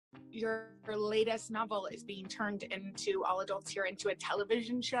your latest novel is being turned into All Adults Here into a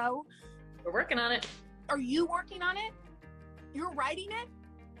television show. We're working on it. Are you working on it? You're writing it?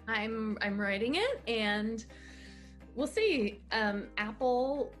 I'm writing it, and we'll see.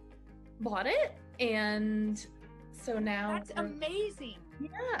 Apple bought it, and so now that's amazing.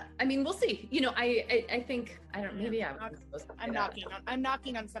 Yeah, I mean, we'll see. You know, I think I don't. Maybe I'm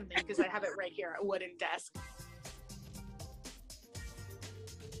knocking on something because I have it right here, a wooden desk.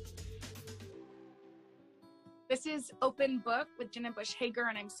 This is Open Book with Jenna Bush Hager,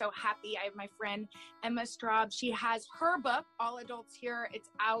 and I'm so happy. I have my friend Emma Straub. She has her book, All Adults Here. It's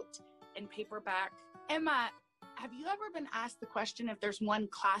out in paperback. Emma, have you ever been asked the question if there's one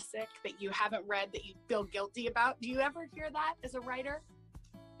classic that you haven't read that you feel guilty about? Do you ever hear that as a writer?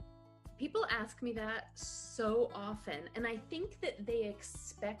 People ask me that so often, and I think that they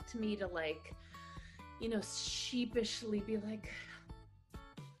expect me to, like, you know, sheepishly be like,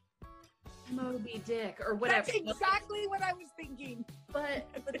 Moby Dick or whatever. That's exactly what I was thinking. But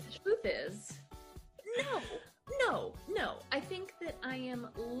the truth is, no. I think that I am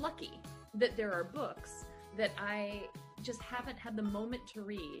lucky that there are books that I just haven't had the moment to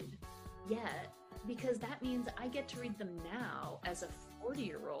read yet, because that means I get to read them now as a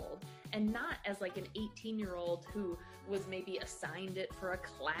 40-year-old and not as like an 18-year-old who was maybe assigned it for a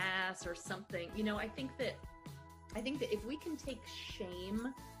class or something. You know, I think that if we can take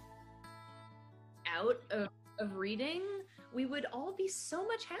shame out of reading, we would all be so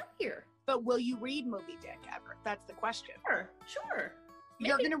much happier. But will you read Moby Dick ever? That's the question. Sure.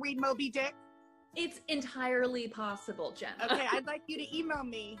 You're going to read Moby Dick? It's entirely possible, Jenna. Okay, I'd like you to email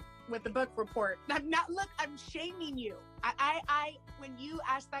me with the book report. I'm shaming you. I when you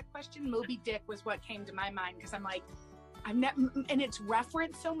asked that question, Moby Dick was what came to my mind, because I'm like, and it's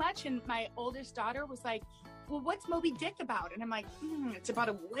referenced so much, and my oldest daughter was like, well, what's Moby Dick about? And I'm like, it's about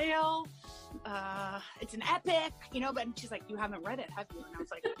a whale. It's an epic, you know, but she's like, you haven't read it, have you? And I was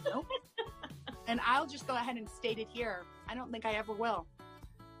like, nope. And I'll just go ahead and state it here. I don't think I ever will.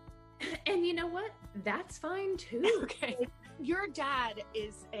 And you know what? That's fine too. Okay. Your dad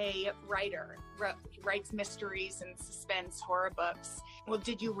is a writer. He writes mysteries and suspense horror books. Well,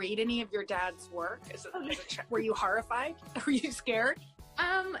 did you read any of your dad's work? Were you horrified? Were you scared?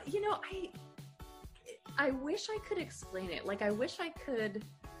 You know, I wish I could explain it. Like, I wish I could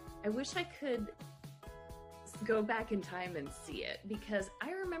go back in time and see it, because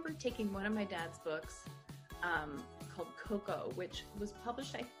I remember taking one of my dad's books, called Coco, which was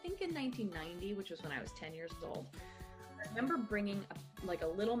published, I think, in 1990, which was when I was 10 years old. I remember bringing a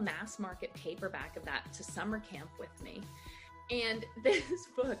little mass market paperback of that to summer camp with me. And this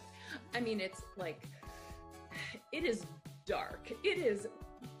book, I mean, it's like, it is dark. It is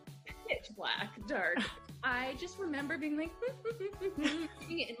pitch black dark. I just remember being like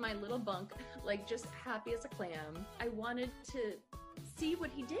in my little bunk, like just happy as a clam. I wanted to see what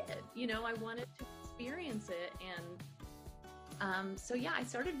he did, you know, I wanted to experience it. And so yeah, I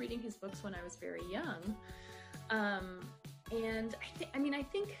started reading his books when I was very young. And I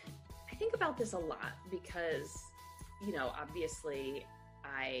think about this a lot because, you know, obviously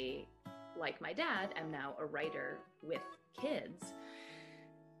I, like my dad, am now a writer with kids.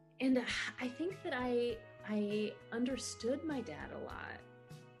 And I think that I understood my dad a lot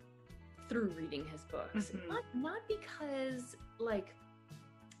through reading his books. Mm-hmm.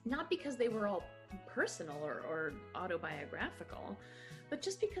 Not because they were all personal or autobiographical, but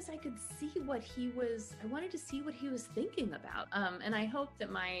just because I could see I wanted to see what he was thinking about. And I hope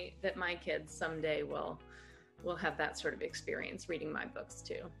that my kids someday will have that sort of experience reading my books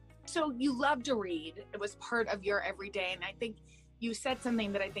too. So you love to read. It was part of your everyday. And I think you said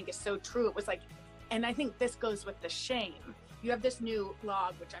something that I think is so true. It was like, and I think this goes with the shame. You have this new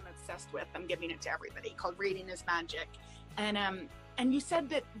blog, which I'm obsessed with. I'm giving it to everybody, called Reading is Magic. And you said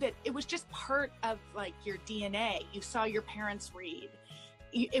that it was just part of like your DNA. You saw your parents read.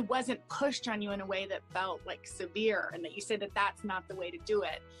 It wasn't pushed on you in a way that felt like severe, and that you said that that's not the way to do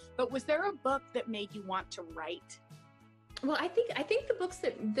it. But was there a book that made you want to write? Well, I think the books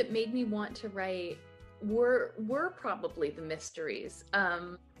that made me want to write were probably the mysteries.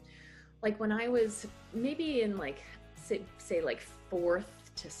 Like when I was maybe in like say like 4th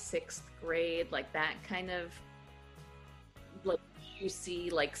to 6th grade, like that kind of like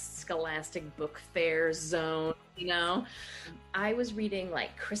juicy, like Scholastic Book Fair zone, you know, I was reading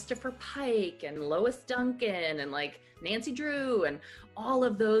like Christopher Pike and Lois Duncan and like Nancy Drew and all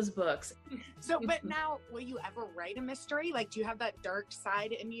of those books. So, but now, will you ever write a mystery? Like, do you have that dark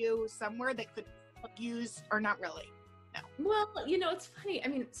side in you somewhere that could use, or not really? No. Well, you know, it's funny. I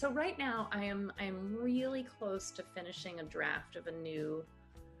mean, so right now I am really close to finishing a draft of a new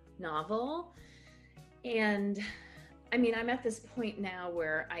novel. And I mean, I'm at this point now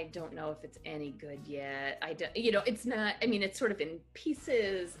where I don't know if it's any good yet. I don't, you know, it's not, I mean, it's sort of in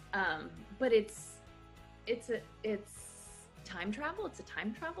pieces, but it's time travel. It's a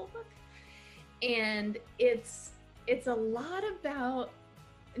time travel book. And it's a lot about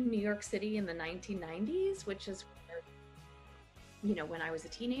New York City in the 1990s, which is, you know, when I was a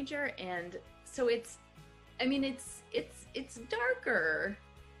teenager. And so it's darker.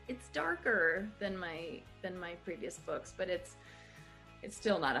 It's darker than my previous books, but it's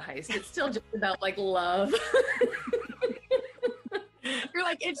still not a heist. It's still just about like love. You're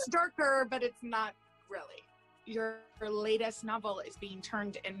like, it's darker, but it's not really. Your latest novel is being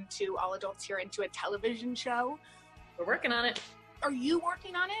turned into, All Adults Here, into a television show. We're working on it. Are you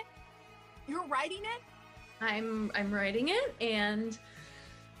working on it? You're writing it? I'm writing it, and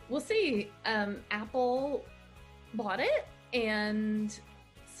we'll see. Apple bought it, and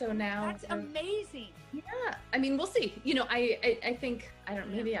so now that's amazing. Yeah, I mean, we'll see. You know, I think, I don't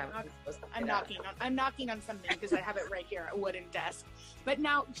know, maybe I'm knocking on something because I have it right here, a wooden desk. But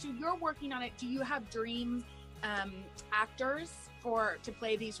now, so you're working on it. Do you have dream actors to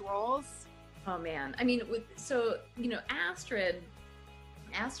play these roles? Oh man, I mean, so you know, Astrid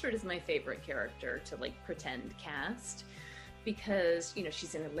is my favorite character to like pretend cast, because you know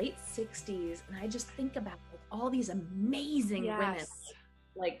she's in her late 60s, and I just think about like, all these amazing women,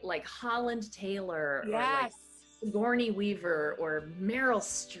 like Holland Taylor, or like Sigourney Weaver, or Meryl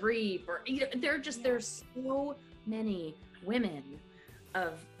Streep, or you know, there's so many women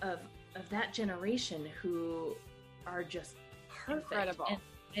of that generation who are just perfect. Incredible.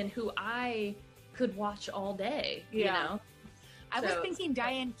 And who I could watch all day, you know? I was thinking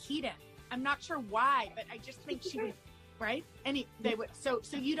Diane Keaton. I'm not sure why, but I just think she would, right? They would. So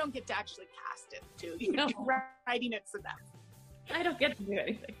you don't get to actually cast it, too. You're writing it for them. I don't get to do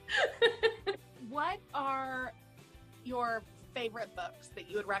anything. What are your favorite books that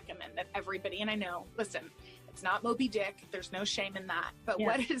you would recommend that everybody, and I know, listen, it's not Moby Dick. There's no shame in that. But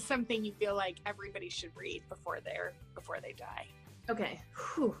what is something you feel like everybody should read before they die? Okay.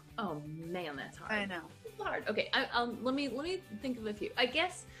 Whew. Oh man, that's hard. I know. It's hard. Okay. Let me think of a few. I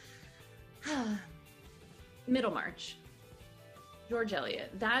guess Middlemarch, George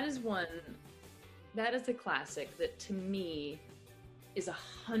Eliot. That is a classic that to me is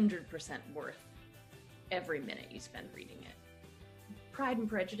 100% worth every minute you spend reading it. Pride and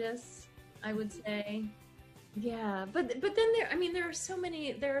Prejudice, I would say. Yeah, but then there are so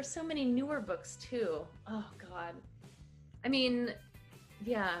many newer books too. Oh God. I mean,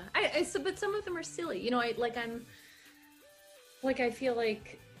 yeah, but some of them are silly. You know, I feel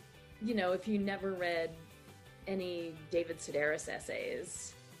like, you know, if you never read any David Sedaris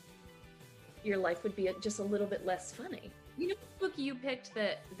essays, your life would be just a little bit less funny. You know, the book you picked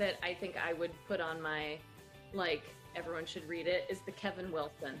that I think I would put on my, like, everyone should read it is the Kevin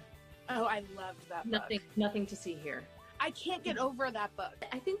Wilson. Oh, I loved that book. Nothing to see here. I can't get over that book.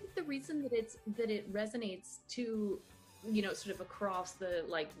 I think that the reason that it resonates to, you know, sort of across the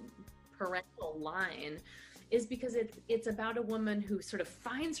like parental line is because it's about a woman who sort of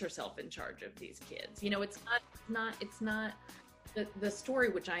finds herself in charge of these kids. You know, it's not the story,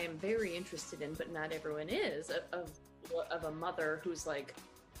 which I am very interested in, but not everyone is, of a mother who's like,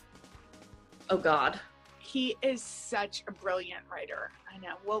 oh God. He is such a brilliant writer. I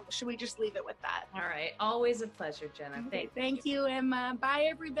know. Well, should we just leave it with that? All right. Always a pleasure, Jenna. Thank you, Emma. Bye,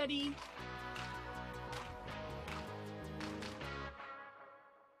 everybody.